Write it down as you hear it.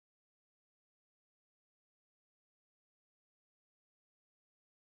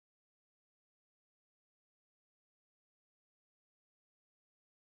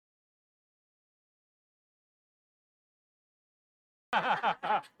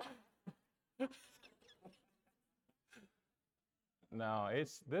No,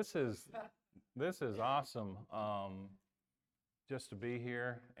 this is awesome. Just to be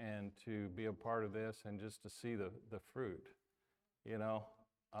here and to be a part of this and just to see the fruit. You know,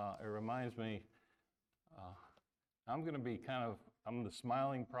 it reminds me, I'm going to be I'm the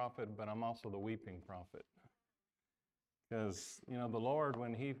smiling prophet, but I'm also the weeping prophet. Because, you know, the Lord,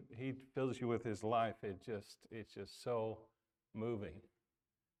 when he fills you with his life, it's just so moving.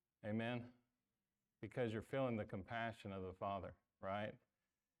 Amen? Because you're feeling the compassion of the Father, right?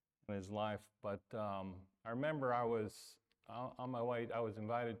 In his life. But I remember I was on my way, I was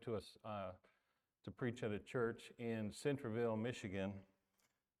invited to preach at a church in Centerville, Michigan.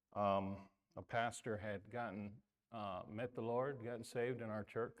 A pastor had met the Lord, gotten saved in our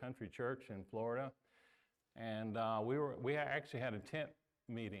church, country church in Florida. And we actually had a tent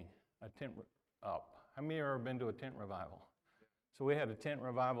meeting, up. How many have ever been to a tent revival? So we had a tent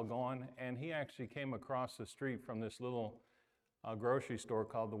revival going, and he actually came across the street from this little grocery store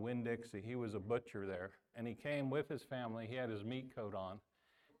called the Winn-Dixie. He was a butcher there, and he came with his family. He had his meat coat on,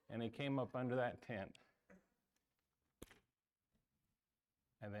 and he came up under that tent,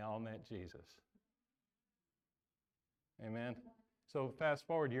 and they all met Jesus. Amen. So fast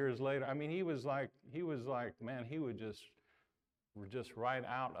forward years later, I mean, he was like, man, he would just right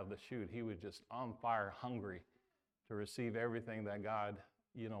out of the chute. He was just on fire, hungry to receive everything that God,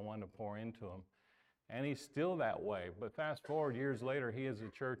 wanted to pour into him. And he's still that way. But fast forward years later, he has a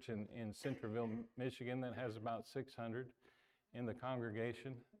church in Centerville, Michigan that has about 600 in the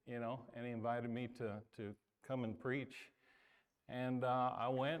congregation, and he invited me to come and preach. And I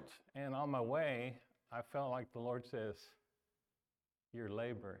went, and on my way, I felt like the Lord says, your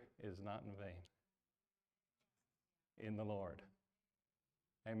labor is not in vain in the Lord.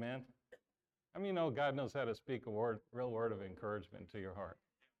 Amen? I mean, God knows how to speak a real word of encouragement to your heart.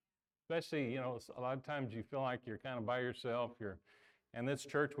 Especially, a lot of times you feel like you're kind of by yourself. And this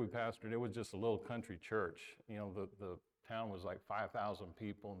church we pastored, it was just a little country church. The town was like 5,000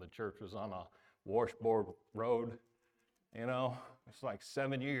 people, and the church was on a washboard road. It's like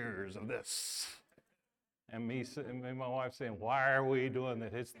 7 years of this. And me and my wife saying, why are we doing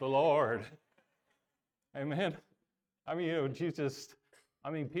this? It's the Lord. Amen. I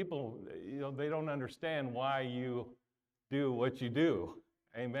mean, people, they don't understand why you do what you do.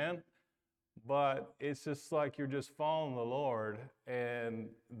 Amen. But it's just like you're just following the Lord, and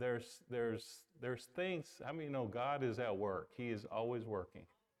there's things. God is at work. He is always working.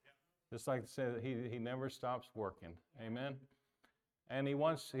 Just like it says, he never stops working. Amen. And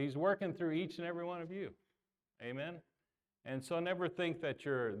he's working through each and every one of you. Amen. And so never think that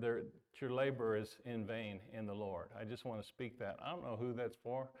your labor is in vain in the Lord. I just want to speak that. I don't know who that's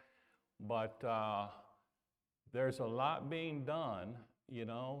for, but there's a lot being done,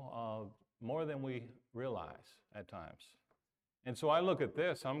 more than we realize at times. And so I look at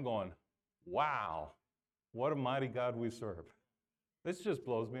this, I'm going, wow, what a mighty God we serve. This just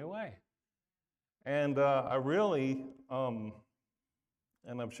blows me away. And I really, and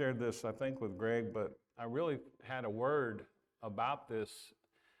I've shared this, I think, with Greg, but I really had a word about this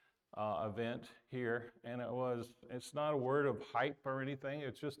event here, and it's not a word of hype or anything.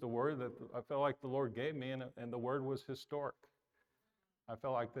 It's just a word that I felt like the Lord gave me, and the word was historic. I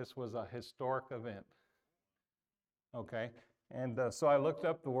felt like this was a historic event. Okay, and so I looked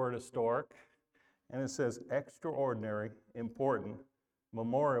up the word historic, and it says extraordinary, important,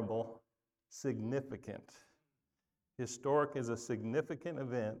 memorable, significant. Historic is a significant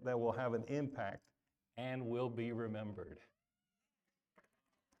event that will have an impact and will be remembered.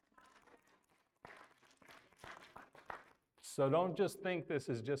 So don't just think this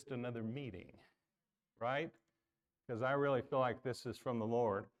is just another meeting, right? Because I really feel like this is from the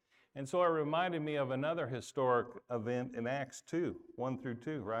Lord. And so it reminded me of another historic event in Acts 2,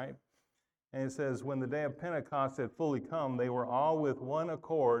 1-2, right? And it says, when the day of Pentecost had fully come, they were all with one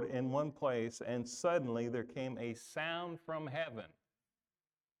accord in one place, and suddenly there came a sound from heaven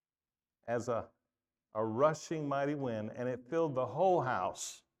as a rushing mighty wind, and it filled the whole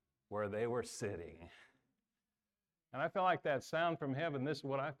house where they were sitting. And I feel like that sound from heaven, this is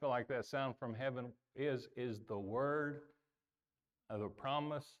what I feel like that sound from heaven is the word of the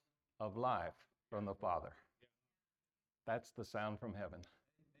promise of life from the Father. That's the sound from heaven.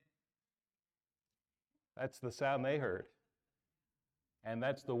 That's the sound they heard. And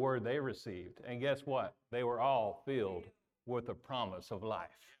that's the word they received. And guess what? They were all filled with the promise of life.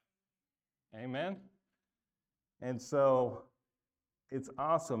 Amen? And so it's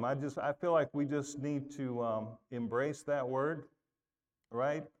awesome. I feel like we just need to embrace that word,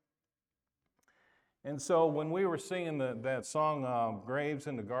 right? And so when we were singing that song, Graves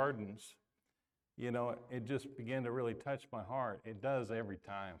in the Gardens, it just began to really touch my heart. It does every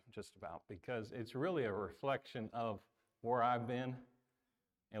time, just about, because it's really a reflection of where I've been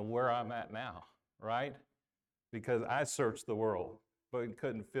and where I'm at now, right? Because I searched the world, but it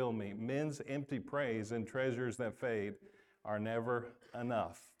couldn't fill me. Men's empty praise and treasures that fade are never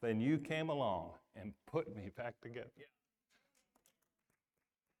enough. Then you came along and put me back together.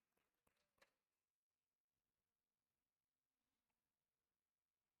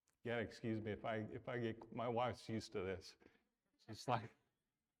 Yeah, excuse me if I get, my wife's used to this. She's like,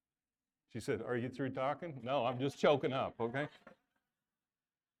 she said, "Are you through talking?" "No, I'm just choking up, okay?"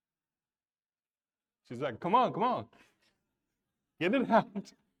 She's like, come on, get it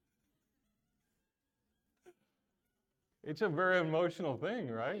out. It's a very emotional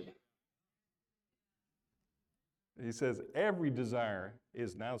thing, right? He says, every desire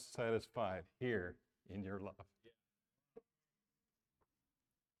is now satisfied here in your love.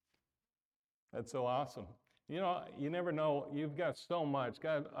 That's so awesome. You never know. You've got so much.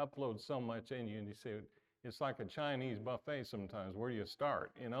 God uploads so much in you, and you say, it's like a Chinese buffet sometimes. Where do you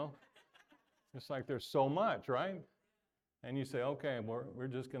start, It's like there's so much, right? And you say, okay, we're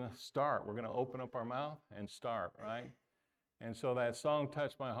just going to start. We're going to open up our mouth and start, right? And so that song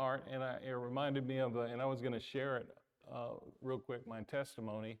touched my heart, and it reminded me of, and I was going to share it real quick, my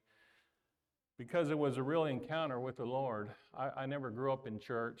testimony, because it was a real encounter with the Lord. I never grew up in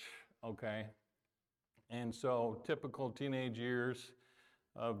church, okay? And so typical teenage years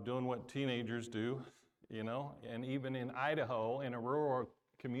of doing what teenagers do, and even in Idaho, in a rural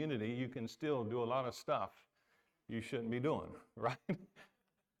community, you can still do a lot of stuff you shouldn't be doing, right?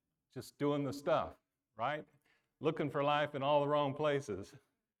 Just doing the stuff, right? Looking for life in all the wrong places.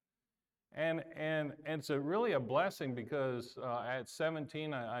 And it's really a blessing because at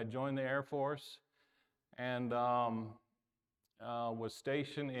 17, I joined the Air Force and was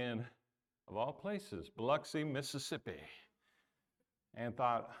stationed in, of all places, Biloxi, Mississippi, and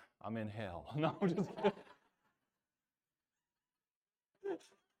thought, I'm in hell. No, I'm just kidding.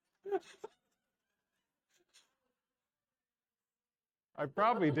 I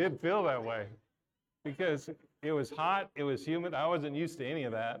probably did feel that way because it was hot, it was humid, I wasn't used to any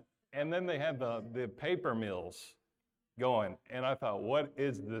of that. And then they had the paper mills going, and I thought, what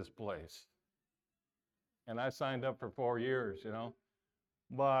is this place? And I signed up for 4 years,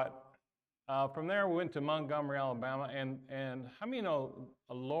 But from there, we went to Montgomery, Alabama, and how many know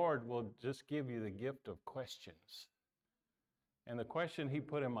the Lord will just give you the gift of questions? And the question he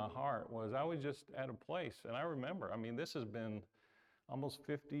put in my heart was, I was just at a place, and I remember, this has been almost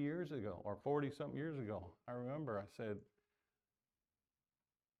 50 years ago, or 40-something years ago. I remember I said,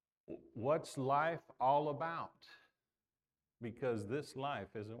 what's life all about? Because this life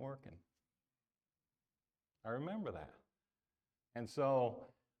isn't working. I remember that. And so,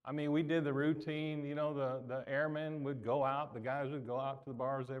 we did the routine, the airmen would go out, the guys would go out to the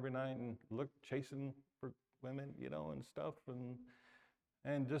bars every night and look, chasing for women, and stuff,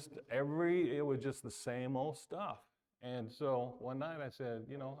 and just it was just the same old stuff. And so one night I said,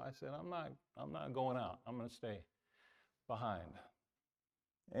 I'm not going out. I'm going to stay behind.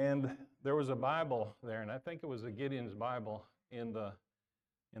 And there was a Bible there, and I think it was a Gideon's Bible in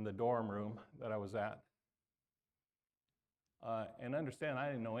the dorm room that I was at. And understand, I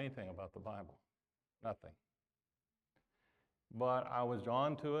didn't know anything about the Bible, nothing. But I was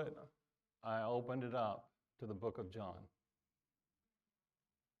drawn to it. I opened it up to the book of John.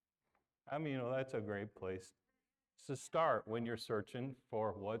 That's a great place to start when you're searching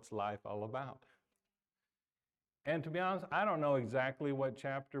for what's life all about. And to be honest, I don't know exactly what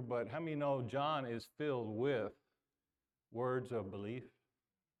chapter, but how many know John is filled with words of belief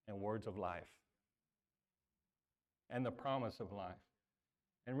and words of life and the promise of life.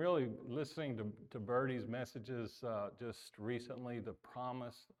 And really listening to Bertie's messages just recently, the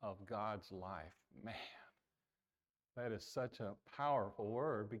promise of God's life, man, that is such a powerful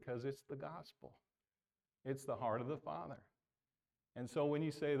word because it's the gospel. It's the heart of the Father. And so when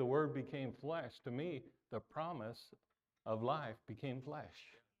you say the Word became flesh, to me, the promise of life became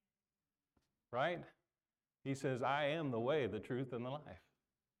flesh. Right? He says, I am the way, the truth, and the life.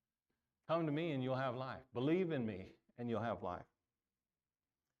 Come to me and you'll have life. Believe in me and you'll have life.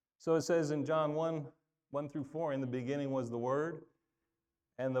 So it says in John 1:1-4, in the beginning was the Word,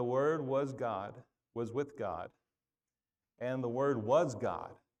 and the Word was God, was with God, and the Word was God.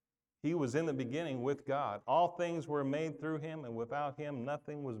 He was in the beginning with God. All things were made through him, and without him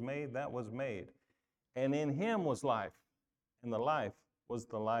nothing was made that was made. And in him was life, and the life was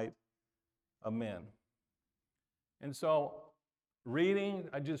the light of men. And so reading,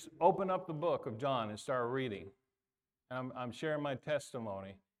 I just opened up the book of John and started reading. And I'm sharing my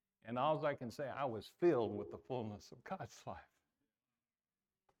testimony. And all I can say, I was filled with the fullness of God's life.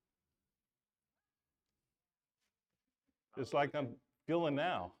 It's like I'm feeling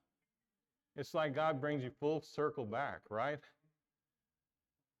now. It's like God brings you full circle back, right?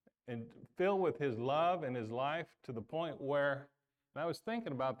 And filled with his love and his life to the point where, and I was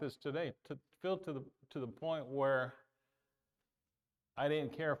thinking about this today, filled to the point where I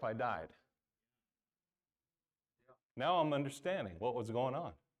didn't care if I died. Now I'm understanding what was going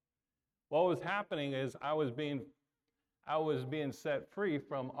on. What was happening is I was being set free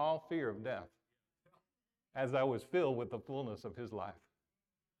from all fear of death as I was filled with the fullness of his life.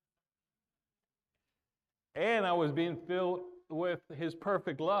 And I was being filled with his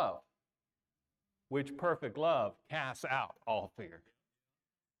perfect love, which perfect love casts out all fear.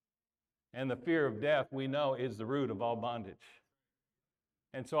 And the fear of death, we know, is the root of all bondage.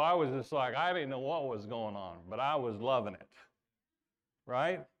 And so I was just like, I didn't know what was going on, but I was loving it,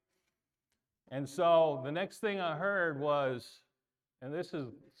 right? And so the next thing I heard was, and this is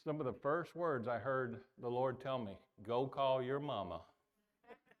some of the first words I heard the Lord tell me, go call your mama.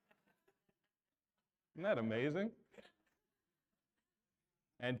 Isn't that amazing?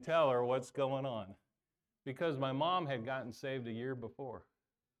 And tell her what's going on. Because my mom had gotten saved a year before.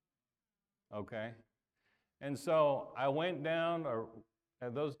 Okay? And so I went down,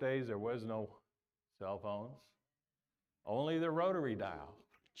 in those days there was no cell phones, only the rotary dial.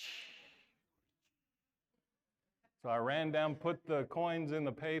 So I ran down, put the coins in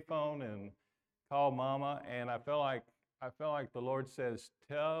the payphone and called Mama, and I felt like the Lord says,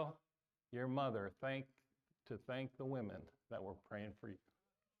 tell your mother to thank the women that were praying for you.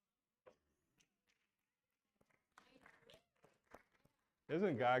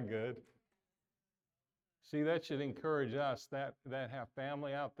 Isn't God good? See, that should encourage us that have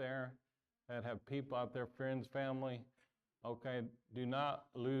family out there, that have people out there, friends, family. Okay, do not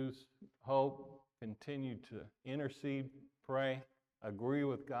lose hope. Continue to intercede, pray, agree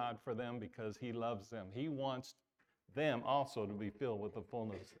with God for them because he loves them. He wants them also to be filled with the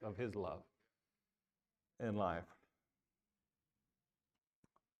fullness of his love in life.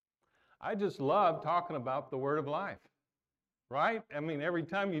 I just love talking about the word of life, right? I mean, every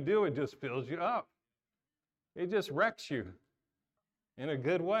time you do, it just fills you up. It just wrecks you in a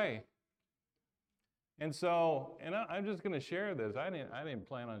good way. And so, I'm just going to share this. I didn't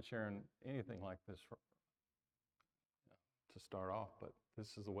plan on sharing anything like this to start off, but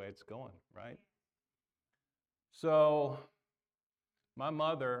this is the way it's going, right? So, my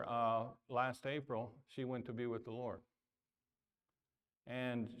mother, last April, she went to be with the Lord.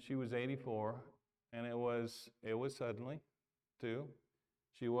 And she was 84, and it was suddenly, too.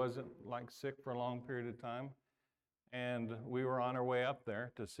 She wasn't like sick for a long period of time. And we were on our way up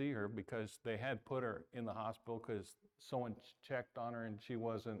there to see her because they had put her in the hospital because someone checked on her and she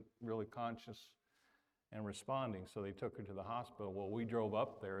wasn't really conscious and responding. So they took her to the hospital. Well, we drove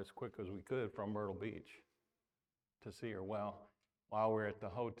up there as quick as we could from Myrtle Beach to see her. Well, while we were at the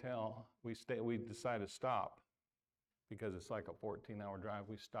hotel, we decided to stop because it's like a 14-hour drive.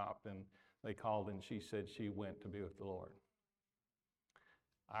 We stopped and they called and she said she went to be with the Lord.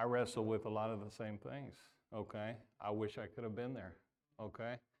 I wrestle with a lot of the same things. Okay, I wish I could have been there,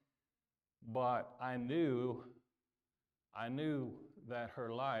 okay? But I knew that her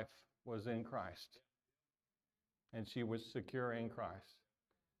life was in Christ, and she was secure in Christ.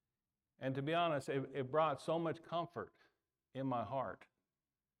 And to be honest, it brought so much comfort in my heart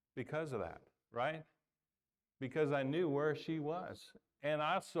because of that, right? Because I knew where she was. And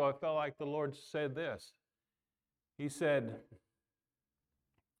also, I felt like the Lord said this. He said,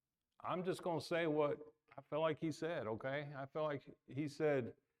 I'm just going to say what I feel like he said, okay? I feel like he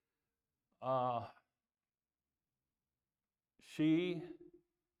said, she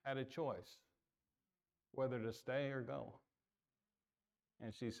had a choice whether to stay or go.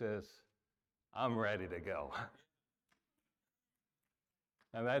 And she says, I'm ready to go.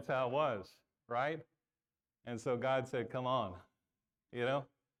 And that's how it was, right? And so God said, come on, you know?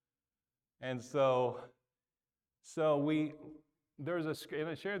 And so there's and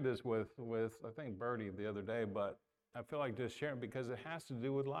I shared this with I think Bertie the other day, but I feel like just sharing because it has to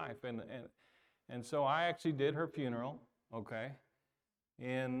do with life. And so I actually did her funeral, okay,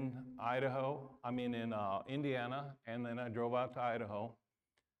 in Indiana, and then I drove out to Idaho.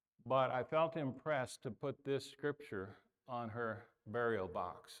 But I felt impressed to put this scripture on her burial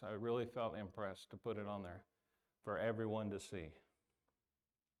box. I really felt impressed to put it on there for everyone to see.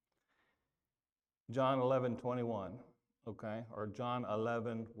 John 11:21. Okay, or John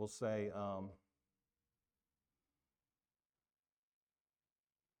 11 will say,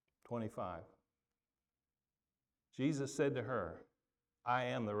 25. Jesus said to her, I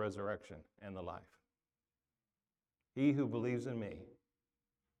am the resurrection and the life. He who believes in me,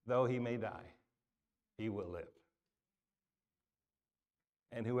 though he may die, he will live.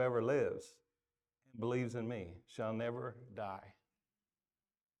 And whoever lives and believes in me shall never die.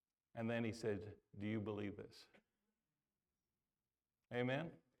 And then he said, do you believe this? Amen?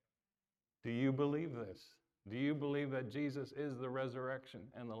 Do you believe this? Do you believe that Jesus is the resurrection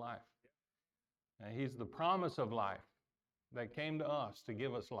and the life? And he's the promise of life that came to us to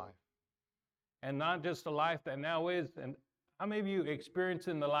give us life. And not just the life that now is. And how many of you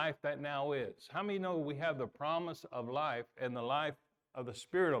experiencing the life that now is? How many know we have the promise of life and the life of the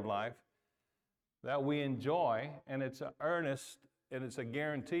Spirit of life that we enjoy, and it's an earnest and it's a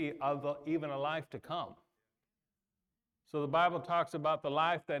guarantee of even a life to come. So the Bible talks about the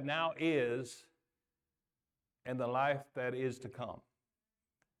life that now is and the life that is to come,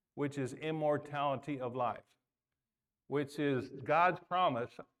 which is immortality of life, which is God's promise.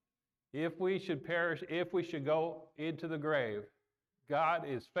 If we should perish, if we should go into the grave, God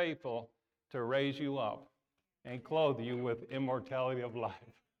is faithful to raise you up and clothe you with immortality of life.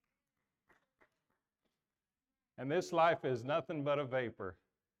 And this life is nothing but a vapor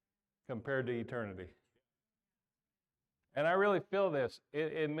compared to eternity. And I really feel this.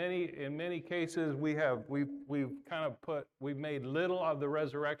 In many cases, we've made little of the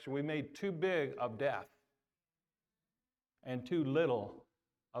resurrection. We made too big of death and too little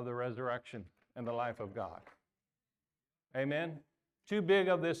of the resurrection and the life of God. Amen? Too big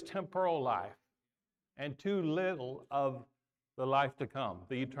of this temporal life and too little of the life to come,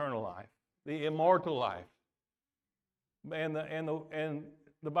 the eternal life, the immortal life. And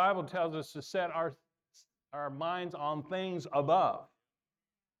the Bible tells us to set our minds on things above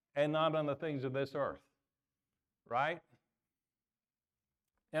and not on the things of this earth, right?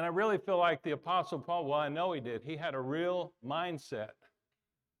 And I really feel like the Apostle Paul, well, I know he did, he had a real mindset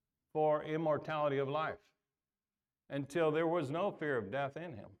for immortality of life until there was no fear of death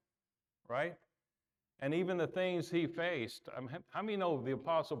in him, right? And even the things he faced, how many know the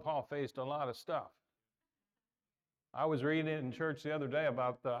Apostle Paul faced a lot of stuff? I was reading it in church the other day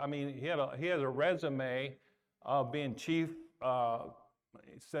about he has a resume of being chief,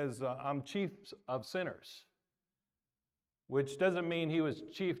 it says, I'm chief of sinners, which doesn't mean he was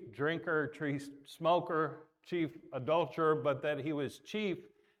chief drinker, chief smoker, chief adulterer, but that he was chief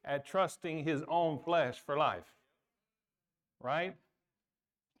at trusting his own flesh for life, right?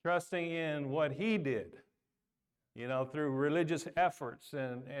 Trusting in what he did, through religious efforts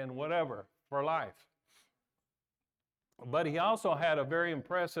and whatever for life. But he also had a very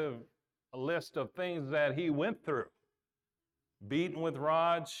impressive list of things that he went through. Beaten with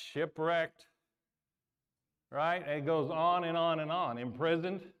rods, shipwrecked, right? And it goes on and on and on.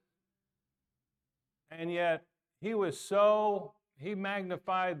 Imprisoned. And yet, he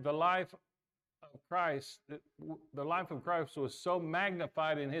magnified the life of Christ. The life of Christ was so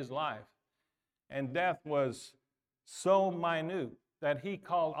magnified in his life. And death was so minute that he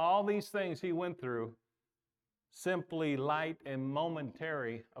called all these things he went through simply light and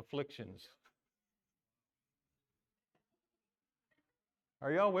momentary afflictions.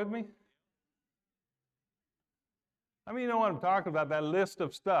 Are y'all with me? I mean, you know what I'm talking about, that list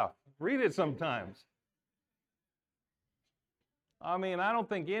of stuff. Read it sometimes. I mean, I don't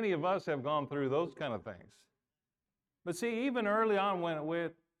think any of us have gone through those kind of things. But see, even early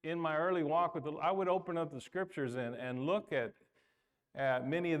on in my early walk with I would open up the scriptures and look at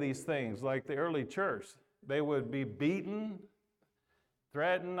many of these things, like the early church. They would be beaten,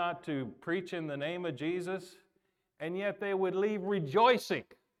 threatened not to preach in the name of Jesus, and yet they would leave rejoicing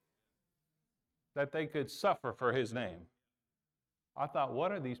that they could suffer for his name. I thought,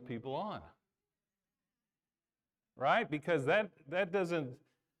 what are these people on? Right? Because that doesn't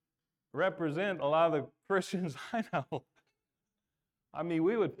represent a lot of the Christians I know. I mean,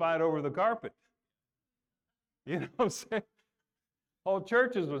 we would fight over the carpet. You know what I'm saying? Whole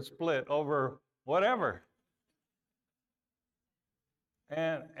churches would split over whatever.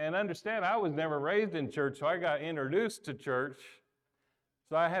 And understand, I was never raised in church, so I got introduced to church.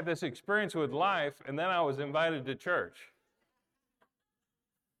 So I had this experience with life, and then I was invited to church.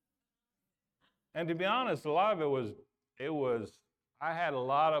 And to be honest, a lot of it was, I had a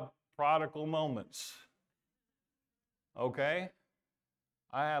lot of prodigal moments. Okay?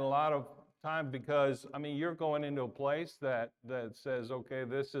 I had a lot of time because, you're going into a place that says, okay,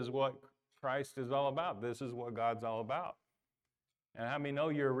 this is what Christ is all about. This is what God's all about. And how many know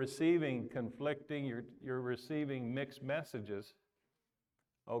you're receiving conflicting, you're receiving mixed messages,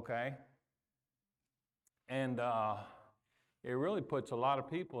 okay? And it really puts a lot of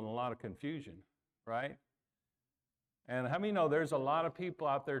people in a lot of confusion, right? And how many know there's a lot of people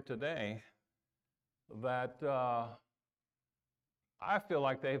out there today that I feel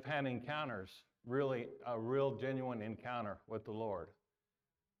like they've had encounters, really a real genuine encounter with the Lord,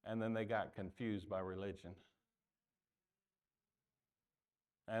 and then they got confused by religion.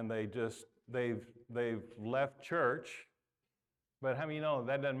 And they've left church, but how many know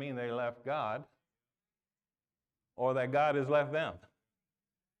that doesn't mean they left God or that God has left them?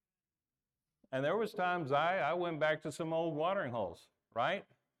 And there was times I went back to some old watering holes, right?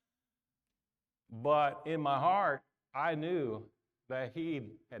 But in my heart, I knew that he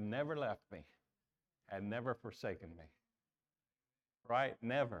had never left me, had never forsaken me, right?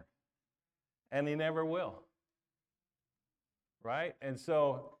 Never. And he never will, right? And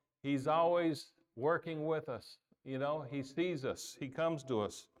so he's always working with us. You know, he sees us. He comes to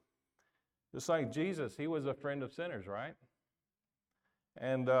us. Just like Jesus, he was a friend of sinners, right?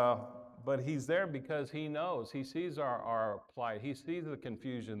 And but he's there because he knows. He sees our plight. He sees the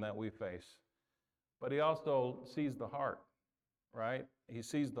confusion that we face. But he also sees the heart, right? He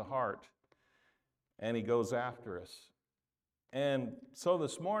sees the heart, and he goes after us. And so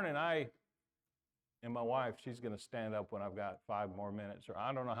this morning, and my wife, she's going to stand up when I've got 5 more minutes, or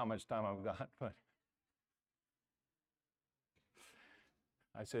I don't know how much time I've got, but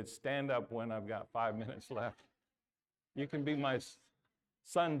I said, stand up when I've got 5 minutes left. You can be my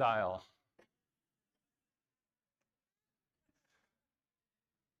sundial.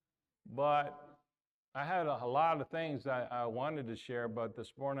 But I had a lot of things I wanted to share, but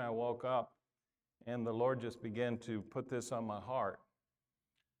this morning I woke up and the Lord just began to put this on my heart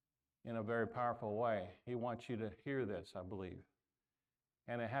in a very powerful way. He wants you to hear this, I believe.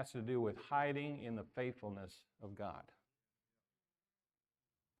 And it has to do with hiding in the faithfulness of God,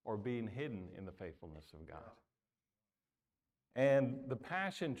 or being hidden in the faithfulness of God. And the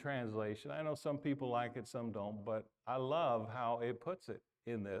Passion Translation, I know some people like it, some don't, but I love how it puts it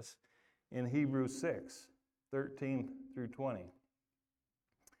in this, in Hebrews 6, 13 through 20.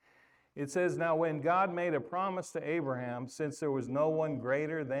 It says, now when God made a promise to Abraham, since there was no one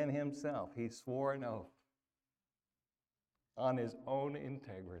greater than himself, he swore an oath on his own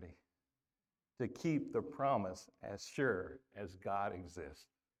integrity to keep the promise as sure as God exists.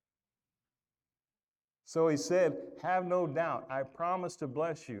 So he said, have no doubt, I promise to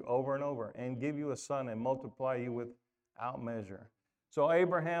bless you over and over and give you a son and multiply you without measure. So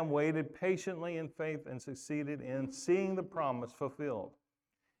Abraham waited patiently in faith and succeeded in seeing the promise fulfilled.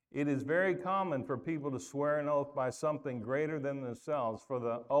 It is very common for people to swear an oath by something greater than themselves, for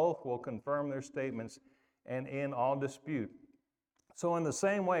the oath will confirm their statements and end all dispute. So in the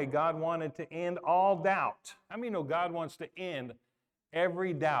same way, God wanted to end all doubt. How many know God wants to end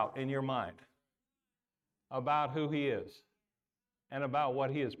every doubt in your mind about who he is and about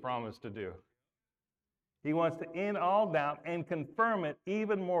what he has promised to do? He wants to end all doubt and confirm it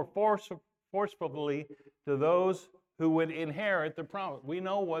even more forcefully to those who would inherit the promise. We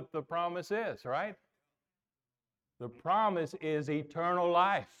know what the promise is, right? The promise is eternal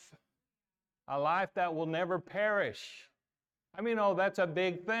life, a life that will never perish. I mean, oh, that's a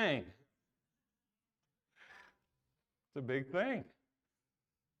big thing. It's a big thing.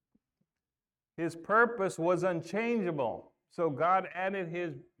 His purpose was unchangeable, so God added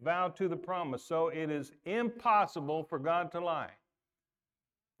his vow to the promise. So it is impossible for God to lie.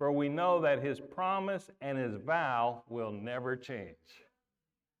 For we know that his promise and his vow will never change.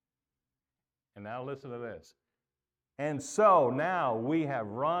 And now listen to this. And so now we have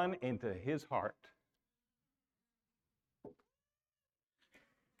run into his heart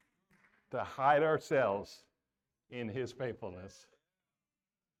to hide ourselves in his faithfulness.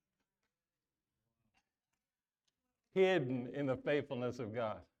 Hidden in the faithfulness of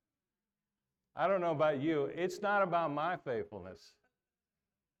God. I don't know about you. It's not about my faithfulness.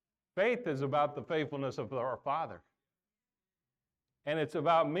 Faith is about the faithfulness of our Father. And it's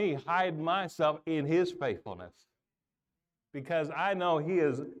about me hiding myself in his faithfulness. Because I know he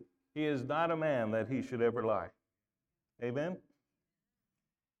is not a man that he should ever lie. Amen?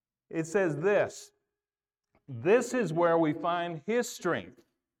 It says this. This is where we find his strength.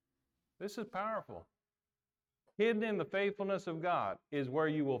 This is powerful. Hidden in the faithfulness of God is where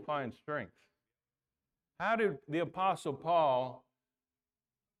you will find strength. How did the Apostle Paul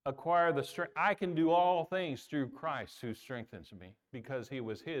acquire the strength? I can do all things through Christ who strengthens me, because he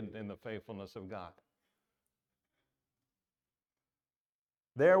was hidden in the faithfulness of God.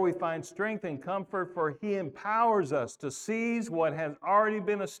 There we find strength and comfort, for he empowers us to seize what has already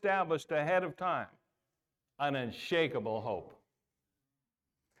been established ahead of time, an unshakable hope.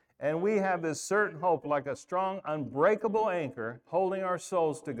 And we have this certain hope like a strong, unbreakable anchor holding our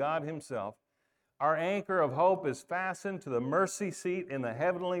souls to God Himself. Our anchor of hope is fastened to the mercy seat in the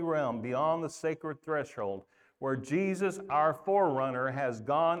heavenly realm beyond the sacred threshold, where Jesus, our forerunner, has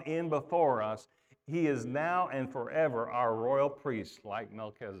gone in before us. He is now and forever our royal priest, like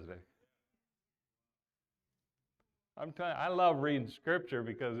Melchizedek. I'm telling you, I love reading Scripture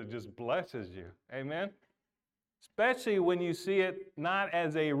because it just blesses you. Amen? Especially when you see it not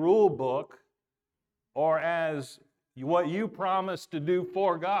as a rule book or as what you promise to do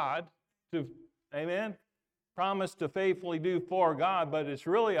for God, amen? Promise to faithfully do for God, but it's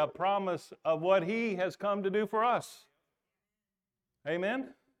really a promise of what He has come to do for us.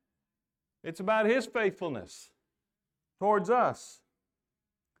 Amen? It's about His faithfulness towards us.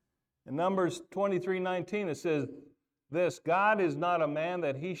 In Numbers 23:19 it says this, God is not a man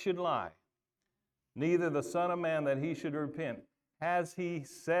that He should lie, neither the Son of Man that He should repent. Has He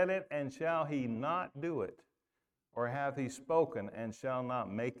said it, and shall He not do it? Or hath He spoken, and shall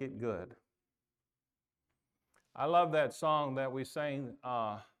not make it good? I love that song that we sang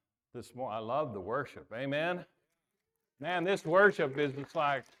this morning. I love the worship. Amen? Man, this worship is just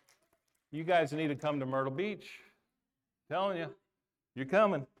like, you guys need to come to Myrtle Beach. I'm telling you, you're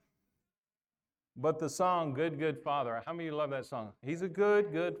coming. But the song, Good, Good Father, how many of you love that song? He's a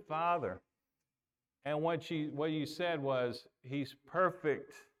good, good Father. And what you said was, He's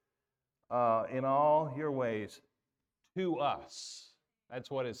perfect in all your ways to us. That's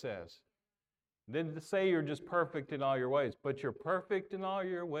what it says. It didn't say you're just perfect in all your ways, but you're perfect in all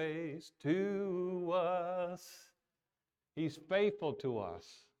your ways to us. He's faithful to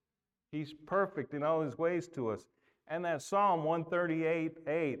us. He's perfect in all His ways to us. And that Psalm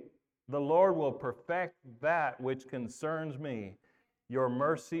 138:8, the Lord will perfect that which concerns me. Your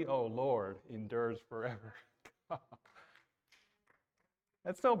mercy, O Lord, endures forever.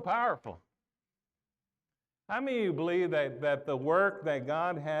 That's so powerful. How many of you believe that the work that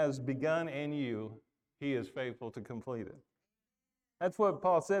God has begun in you, He is faithful to complete it? That's what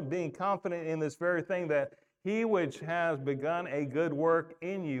Paul said, being confident in this very thing, that He which has begun a good work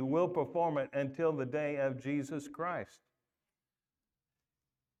in you will perform it until the day of Jesus Christ.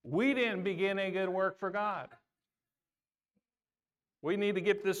 We didn't begin a good work for God. We need to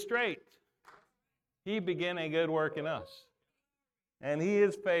get this straight. He began a good work in us. And He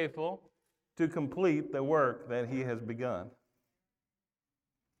is faithful to complete the work that He has begun.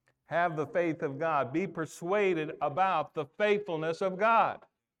 Have the faith of God. Be persuaded about the faithfulness of God.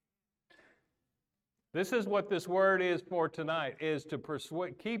 This is what this word is for tonight, is to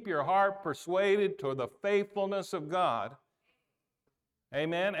keep your heart persuaded to the faithfulness of God.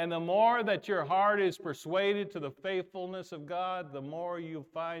 Amen. And the more that your heart is persuaded to the faithfulness of God, the more you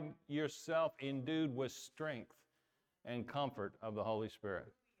find yourself endued with strength and comfort of the Holy Spirit.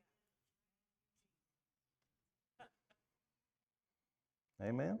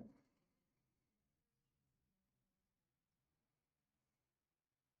 Amen.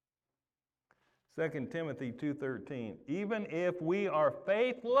 Second Timothy 2:13. Even if we are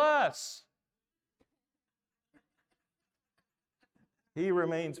faithless, He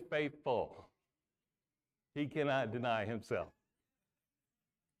remains faithful. He cannot deny Himself.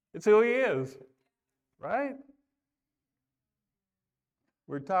 It's who He is, right?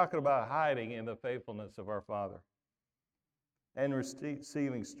 We're talking about hiding in the faithfulness of our Father and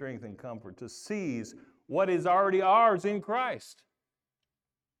receiving strength and comfort to seize what is already ours in Christ,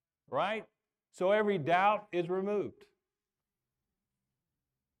 right? So every doubt is removed.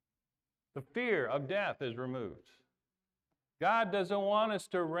 The fear of death is removed. God doesn't want us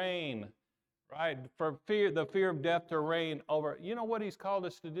to reign, right? For the fear of death to reign over. You know what He's called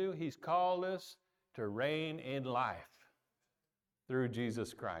us to do? He's called us to reign in life through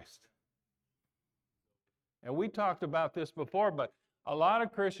Jesus Christ. And we talked about this before, but a lot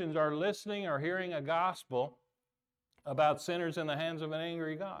of Christians are listening or hearing a gospel about sinners in the hands of an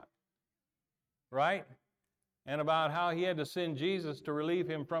angry God, right? And about how He had to send Jesus to relieve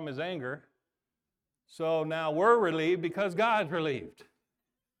Him from His anger. So now we're relieved because God's relieved.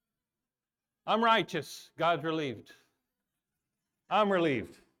 I'm righteous, God's relieved. I'm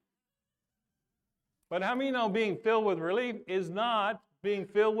relieved. But how many know being filled with relief is not being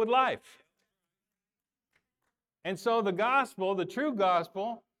filled with life? And so the gospel, the true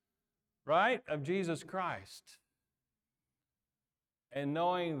gospel, right, of Jesus Christ, and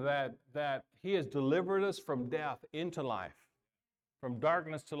knowing that He has delivered us from death into life, from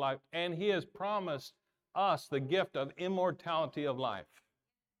darkness to life, and He has promised us the gift of immortality of life,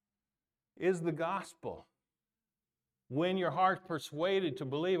 is the gospel. When your heart's persuaded to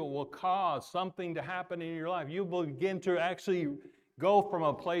believe, it will cause something to happen in your life. You will begin to actually go from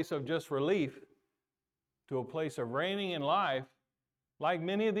a place of just relief to a place of reigning in life, like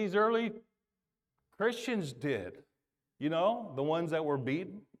many of these early Christians did. You know, the ones that were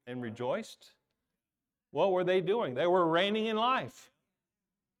beaten and rejoiced. What were they doing? They were reigning in life.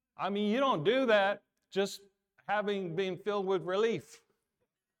 I mean, you don't do that just having been filled with relief.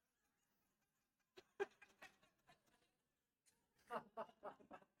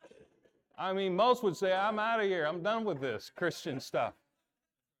 I mean, most would say, I'm out of here. I'm done with this Christian stuff.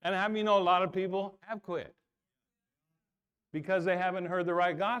 And how many know a lot of people have quit? Because they haven't heard the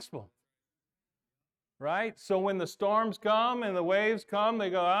right gospel. Right? So when the storms come and the waves come,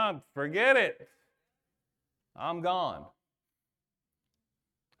 they go, forget it. I'm gone.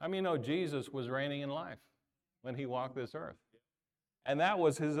 I mean, no, Jesus was reigning in life when he walked this earth. And that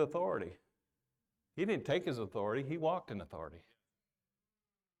was his authority. He didn't take his authority, he walked in authority.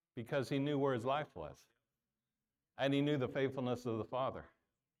 Because he knew where his life was. And he knew the faithfulness of the Father.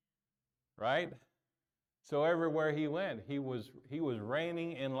 Right? So everywhere he went, he was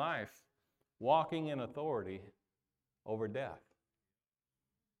reigning in life, walking in authority over death.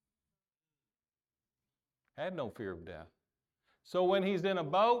 Had no fear of death. So when he's in a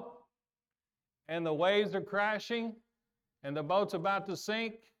boat and the waves are crashing and the boat's about to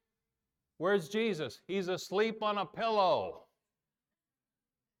sink, where's Jesus? He's asleep on a pillow.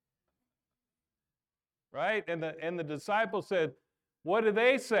 Right? And the disciples said, what do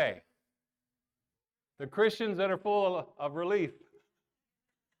they say? The Christians that are full of relief.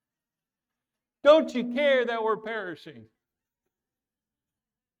 Don't you care that we're perishing?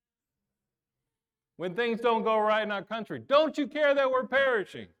 When things don't go right in our country, don't you care that we're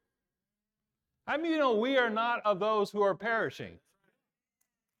perishing? I mean, you know, we are not of those who are perishing.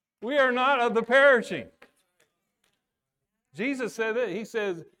 We are not of the perishing. Jesus said that. He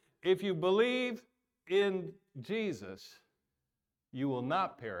says, if you believe in Jesus, you will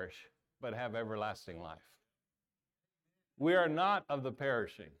not perish, but have everlasting life. We are not of the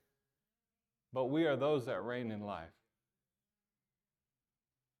perishing, but we are those that reign in life.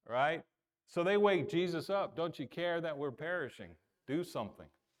 Right? So they wake Jesus up. Don't you care that we're perishing? Do something.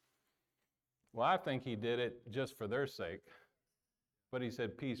 Well, I think he did it just for their sake. But he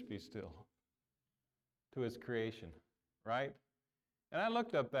said, peace be still to his creation. Right? And I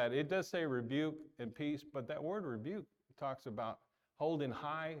looked up that. It does say rebuke and peace, but that word rebuke talks about hold in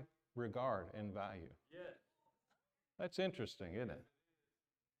high regard and value. Yes. That's interesting, isn't it?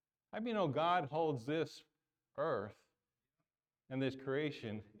 I mean, you know, God holds this earth and this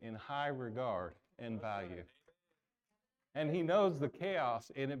creation in high regard and value. And he knows the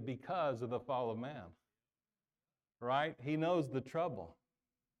chaos in it because of the fall of man. Right? He knows the trouble.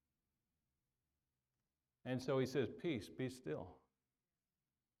 And so he says, peace, be still.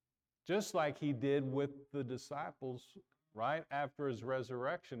 Just like he did with the disciples, right after his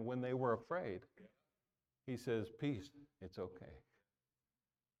resurrection when they were afraid. He says, peace, it's okay.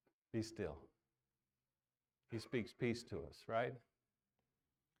 Be still. He speaks peace to us, right?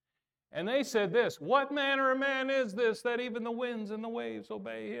 And they said this, what manner of man is this that even the winds and the waves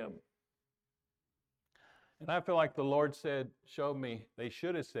obey him? And I feel like the Lord showed me, they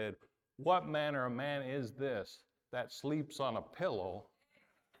should have said, what manner of man is this that sleeps on a pillow?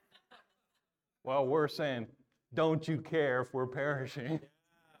 Well, we're saying, don't you care if we're perishing?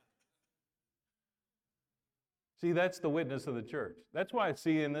 See, that's the witness of the church. That's why I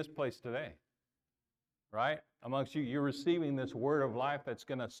see in this place today, right? Amongst you, you're receiving this word of life that's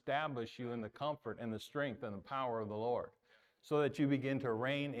going to establish you in the comfort and the strength and the power of the Lord so that you begin to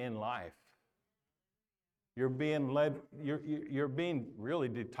reign in life. You're being led, you're being really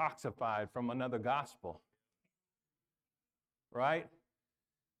detoxified from another gospel, right?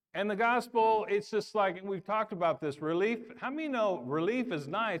 And the gospel, it's just like, we've talked about this, relief. How many know relief is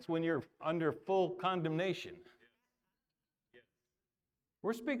nice when you're under full condemnation?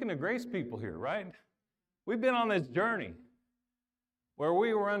 We're speaking to grace people here, right? We've been on this journey where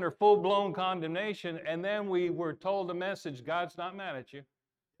we were under full-blown condemnation, and then we were told a message, God's not mad at you.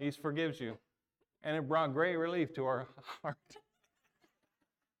 He forgives you. And it brought great relief to our heart.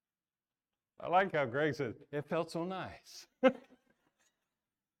 I like how Greg says, it felt so nice.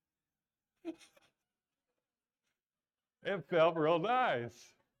 It felt real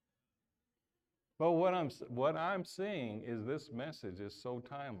nice. But what I'm seeing is this message is so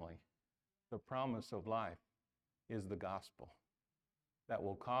timely. The promise of life is the gospel that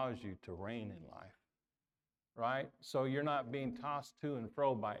will cause you to reign in life, right? So you're not being tossed to and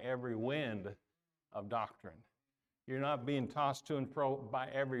fro by every wind of doctrine. You're not being tossed to and fro by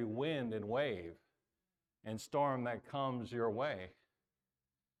every wind and wave and storm that comes your way.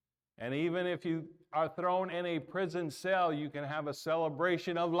 And even if you are thrown in a prison cell, you can have a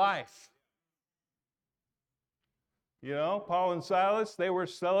celebration of life. You know, Paul and Silas, they were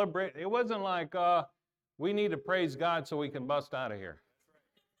celebrating. It wasn't like, we need to praise God so we can bust out of here.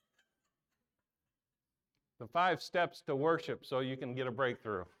 The 5 steps to worship so you can get a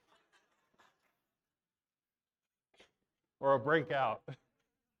breakthrough. Or a breakout.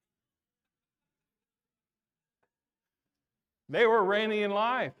 They were reigning in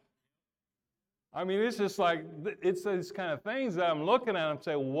life. I mean, it's just like, it's these kind of things that I'm looking at and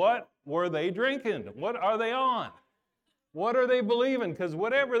say, what were they drinking? What are they on? What are they believing? Because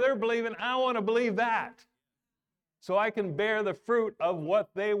whatever they're believing, I want to believe that. So I can bear the fruit of what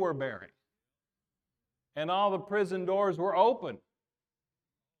they were bearing. And all the prison doors were open.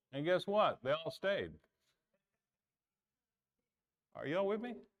 And guess what? They all stayed. Are you all with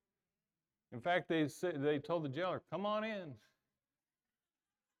me? In fact, they told the jailer, come on in.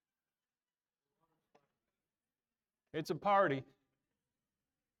 It's a party.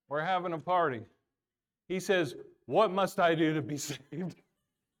 We're having a party. He says, what must I do to be saved?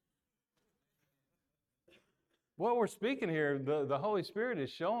 What we're speaking here, the Holy Spirit is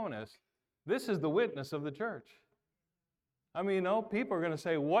showing us, this is the witness of the church. I mean, people are going to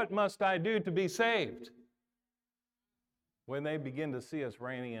say, what must I do to be saved? When they begin to see us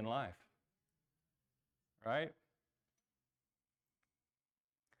reigning in life. Right?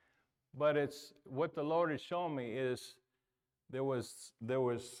 But it's what the Lord is showing me is there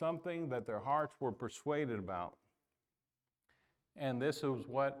was something that their hearts were persuaded about. And this is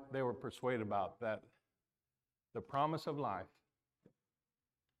what they were persuaded about, that the promise of life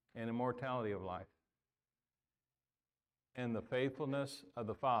and immortality of life and the faithfulness of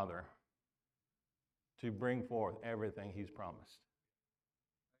the Father to bring forth everything He's promised.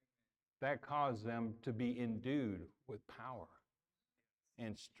 That caused them to be endued with power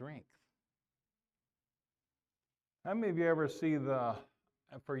and strength. How many of you ever see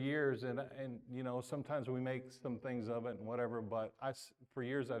for years, and you know, sometimes we make some things of it and whatever, but for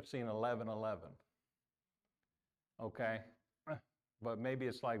years I've seen 11:11. Okay? But maybe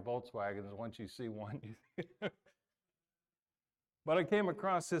it's like Volkswagens. Once you see one, But I came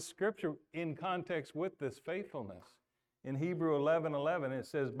across this scripture in context with this faithfulness. In Hebrew 11:11, it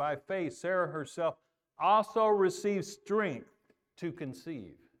says, by faith, Sarah herself also received strength to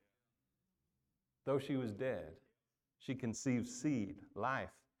conceive. Though she was dead, she conceived seed, life,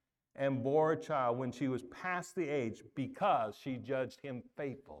 and bore a child when she was past the age because she judged him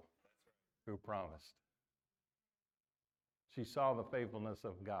faithful who promised. She saw the faithfulness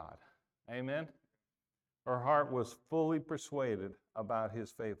of God. Amen? Her heart was fully persuaded about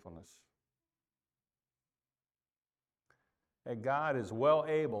His faithfulness. And God is well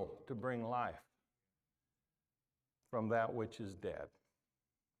able to bring life from that which is dead.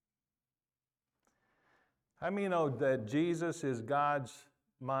 How many know that Jesus is God's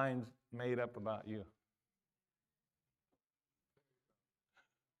mind made up about you?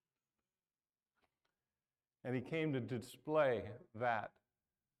 And He came to display that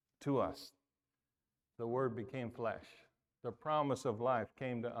to us. The Word became flesh. The promise of life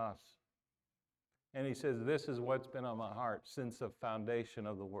came to us. And He says, this is what's been on my heart since the foundation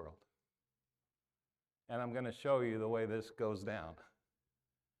of the world. And I'm going to show you the way this goes down.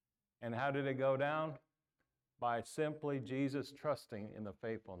 And how did it go down? By simply Jesus trusting in the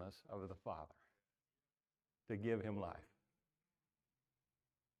faithfulness of the Father to give Him life.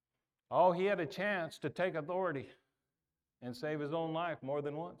 Oh, He had a chance to take authority and save His own life more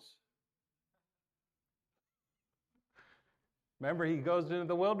than once. Remember, He goes into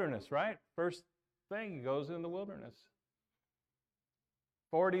the wilderness, right? First thing, He goes in the wilderness.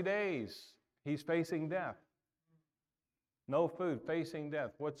 40 days, He's facing death. No food, facing death.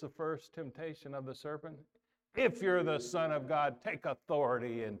 What's the first temptation of the serpent? If you're the Son of God, take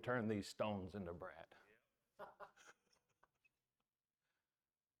authority and turn these stones into bread.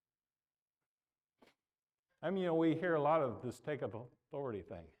 I mean, you know, we hear a lot of this take authority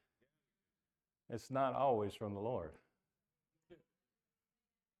thing. It's not always from the Lord.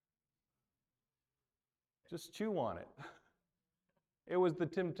 Just chew on it. It was the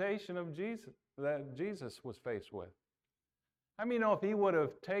temptation of Jesus that Jesus was faced with. I mean, you know, if He would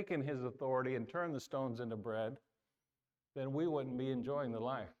have taken His authority and turned the stones into bread, then we wouldn't be enjoying the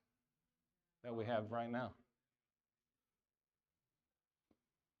life that we have right now.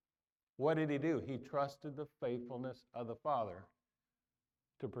 What did He do? He trusted the faithfulness of the Father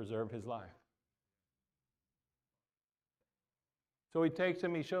to preserve His life. So He takes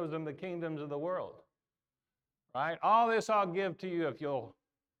him, He shows him the kingdoms of the world. Right? All this I'll give to you if you'll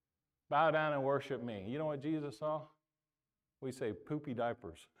bow down and worship me. You know what Jesus saw? We say poopy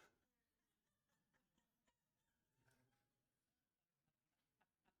diapers.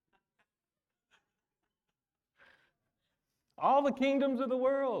 All the kingdoms of the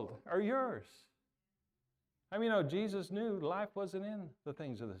world are yours. I mean, Jesus knew life wasn't in the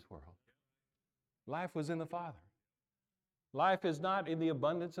things of this world. Life was in the Father. Life is not in the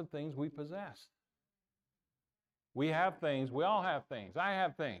abundance of things we possess. We have things. We all have things. I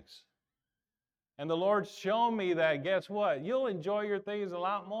have things. And the Lord's shown me that, guess what? You'll enjoy your things a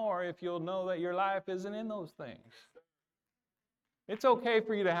lot more if you'll know that your life isn't in those things. It's okay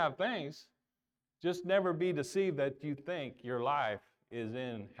for you to have things. Just never be deceived that you think your life is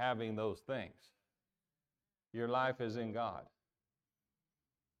in having those things. Your life is in God.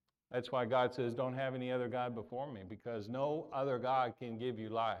 That's why God says, don't have any other God before me, because no other God can give you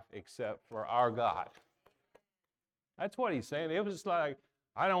life except for our God. That's what he's saying. It was like,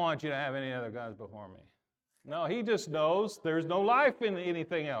 I don't want you to have any other gods before me. No, he just knows there's no life in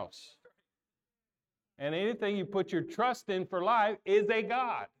anything else. And anything you put your trust in for life is a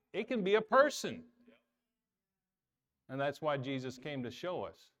God. It can be a person. And that's why Jesus came to show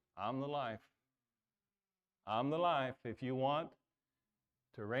us, I'm the life. I'm the life. If you want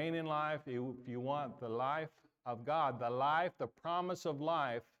to reign in life, if you want the life of God, the life, the promise of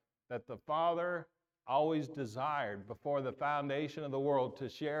life that the Father always desired before the foundation of the world to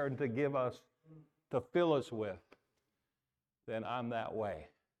share and to give us, to fill us with, then I'm that way.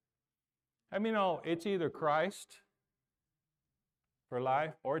 I mean, it's either Christ for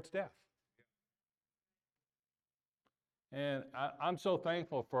life or it's death. And I'm so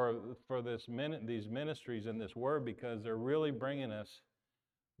thankful for these ministries and this word, because they're really bringing us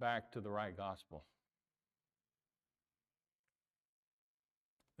back to the right gospel.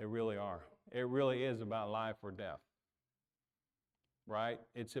 They really are. It really is about life or death, right?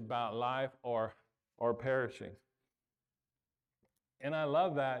 It's about life or perishing. And I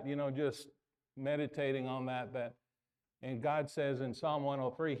love that, just meditating on that. And God says in Psalm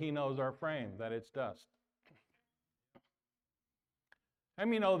 103, he knows our frame, that it's dust. I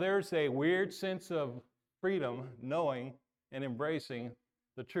mean, there's a weird sense of freedom knowing and embracing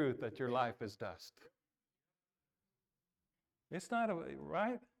the truth that your life is dust. It's not,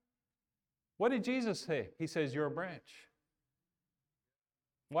 right? What did Jesus say? He says, you're a branch.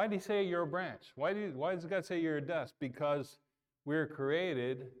 Why did he say you're a branch? Why does God say you're a dust? Because we're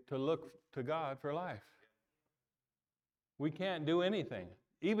created to look to God for life. We can't do anything.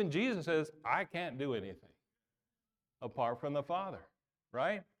 Even Jesus says, I can't do anything apart from the Father,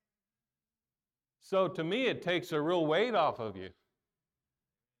 right? So to me, it takes a real weight off of you.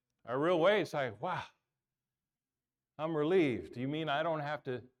 A real weight. It's like, wow, I'm relieved. You mean I don't have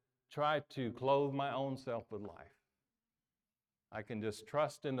to try to clothe my own self with life? I can just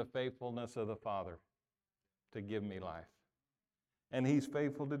trust in the faithfulness of the Father to give me life. And he's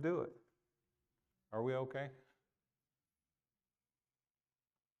faithful to do it. Are we okay?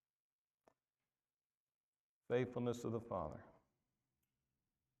 Faithfulness of the Father.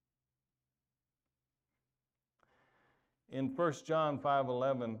 In 1 John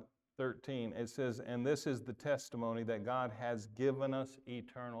 5:11-13, it says, and this is the testimony that God has given us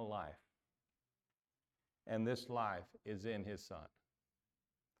eternal life. And this life is in his Son.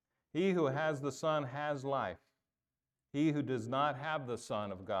 He who has the Son has life. He who does not have the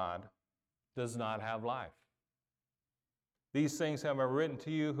Son of God does not have life. These things have I written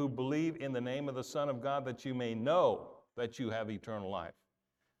to you who believe in the name of the Son of God, that you may know that you have eternal life,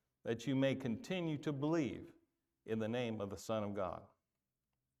 that you may continue to believe in the name of the Son of God.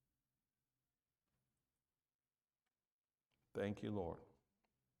 Thank you, Lord.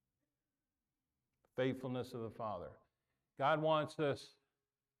 Faithfulness of the Father. God wants us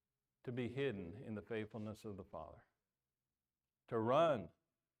to be hidden in the faithfulness of the Father, to run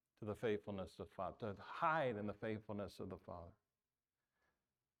to the faithfulness of the Father, to hide in the faithfulness of the Father.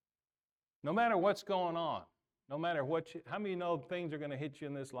 No matter what's going on, no matter how many know things are going to hit you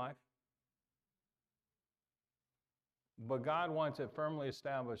in this life? But God wants it firmly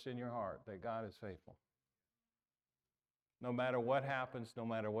established in your heart that God is faithful. No matter what happens, no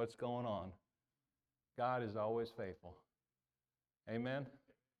matter what's going on, God is always faithful. Amen?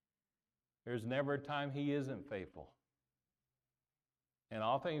 There's never a time he isn't faithful. And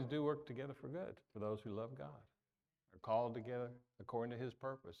all things do work together for good for those who love God. Are called together according to his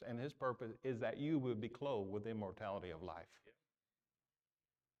purpose. And his purpose is that you would be clothed with the immortality of life.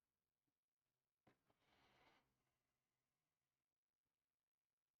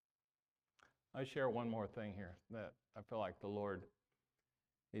 I share one more thing here that I feel like the Lord,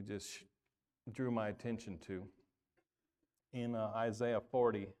 he just drew my attention to. In Isaiah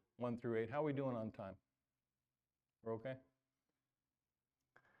 40:1-8. How are we doing on time? We're okay?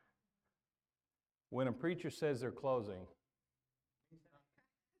 When a preacher says they're closing,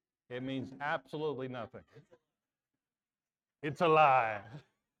 it means absolutely nothing. It's a lie.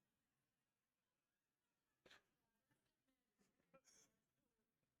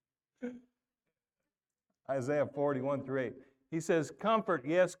 Isaiah 41:8. He says, comfort,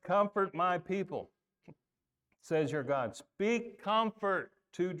 yes, comfort my people, says your God. Speak comfort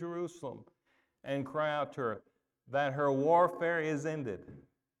to Jerusalem and cry out to her that her warfare is ended,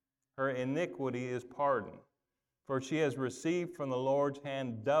 her iniquity is pardoned. For she has received from the Lord's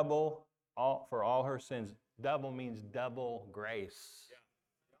hand double for all her sins. Double means double grace.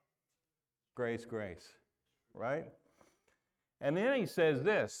 Grace, grace, right? And then he says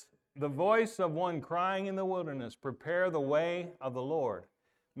this, the voice of one crying in the wilderness, prepare the way of the Lord.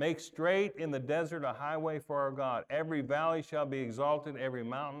 Make straight in the desert a highway for our God. Every valley shall be exalted, every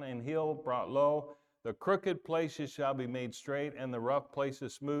mountain and hill brought low. The crooked places shall be made straight, and the rough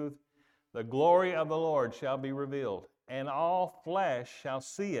places smooth. The glory of the Lord shall be revealed, and all flesh shall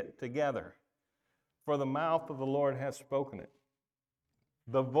see it together. For the mouth of the Lord hath spoken it.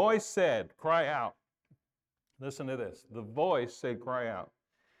 The voice said, cry out. Listen to this. The voice said, cry out.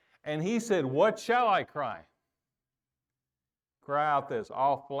 And he said, what shall I cry? Cry out this,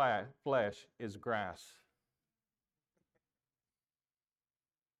 all flesh is grass.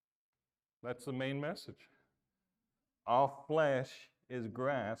 That's the main message. All flesh is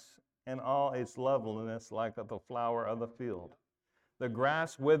grass, and all its loveliness like the flower of the field. The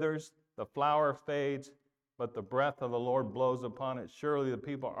grass withers, the flower fades, but the breath of the Lord blows upon it. Surely the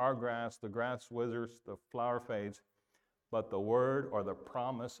people are grass, the grass withers, the flower fades, but the word or the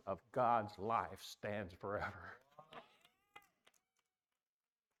promise of God's life stands forever.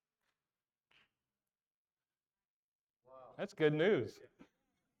 That's good news.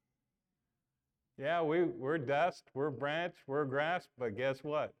 Yeah, we're dust, we're branch, we're grass, but guess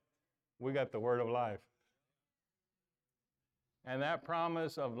what? We got the word of life. And that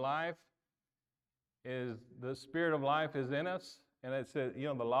promise of life is the spirit of life is in us. And it says,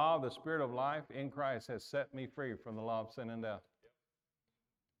 the law of the spirit of life in Christ has set me free from the law of sin and death.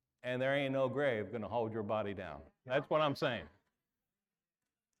 And there ain't no grave going to hold your body down. That's what I'm saying.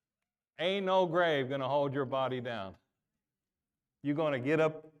 Ain't no grave going to hold your body down. You're going to get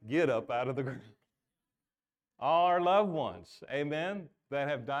up out of the grave. All our loved ones, amen, that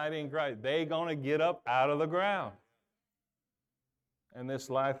have died in Christ, they're going to get up out of the ground. And this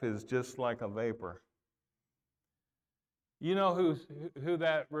life is just like a vapor. You know who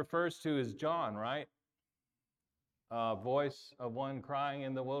that refers to is John, right? Voice of one crying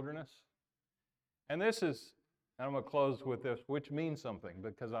in the wilderness. And this is, and I'm going to close with this, which means something,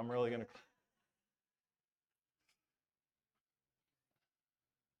 because I'm really going to.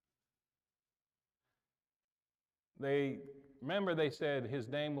 Remember they said his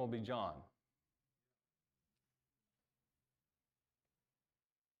name will be John.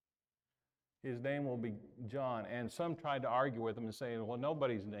 His name will be John. And some tried to argue with him and say, well,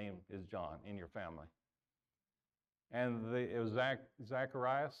 nobody's name is John in your family. And it was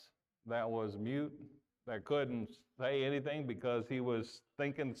Zacharias that was mute, that couldn't say anything because he was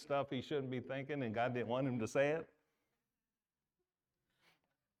thinking stuff he shouldn't be thinking and God didn't want him to say it.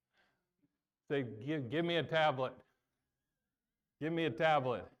 Say, give me a tablet. Give me a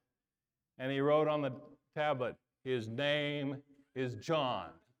tablet. And he wrote on the tablet, his name is John.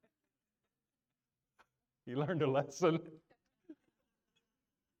 He learned a lesson.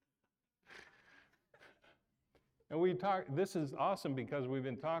 And this is awesome because we've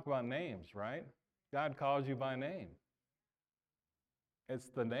been talking about names, right? God calls you by name.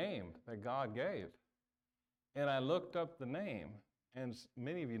 It's the name that God gave. And I looked up the name, and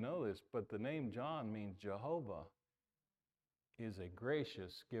many of you know this, but the name John means Jehovah is a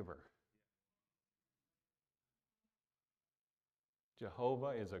gracious giver. Jehovah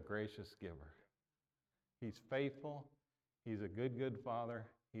is a gracious giver. He's faithful. He's a good father.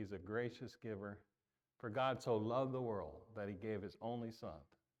 He's a gracious giver. For God so loved the world that he gave his only son,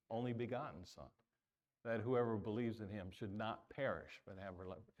 only begotten son, that whoever believes in him should not perish but have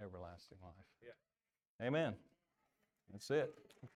everlasting life. Yeah. Amen. That's it.